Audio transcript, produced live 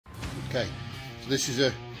Okay, so this is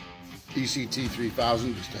a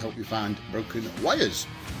ECT3000 just to help you find broken wires.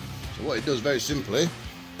 So what it does very simply,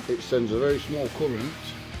 it sends a very small current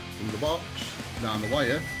from the box down the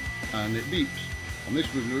wire and it beeps. On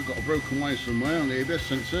this we've got a broken wire somewhere on the ABS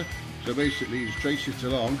sensor, so basically you just trace it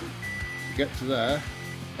along, you get to there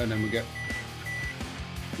and then we get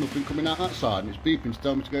nothing coming out that side and it's beeping to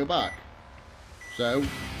tell me to go back. So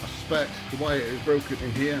I suspect the wire is broken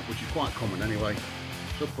in here, which is quite common anyway.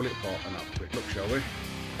 So pull it apart and have a quick look, shall we?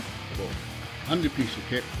 But handy piece of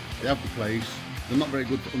kit, they have the place. They're not very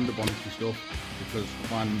good for underbonnety stuff because I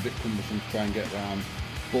find them a bit cumbersome to try and get around,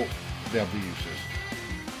 but they have the uses.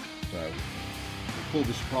 So we'll pull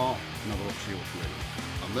this apart and have a look, see what's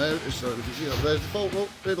in. And there, so if you see that, there's the fault, look,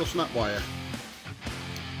 little snap wire.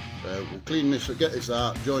 So we'll clean this, get this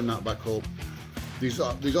out, join that back up. These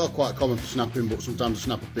are quite common for snapping, but sometimes they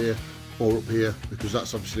snap up here or up here because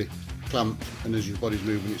that's obviously clamped, and as your body's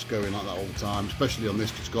moving it's going like that all the time, especially on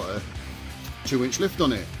this, 'cause it's got a 2-inch lift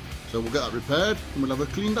on it. So we'll get that repaired and we'll have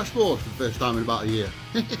a clean dashboard for the first time in about a year.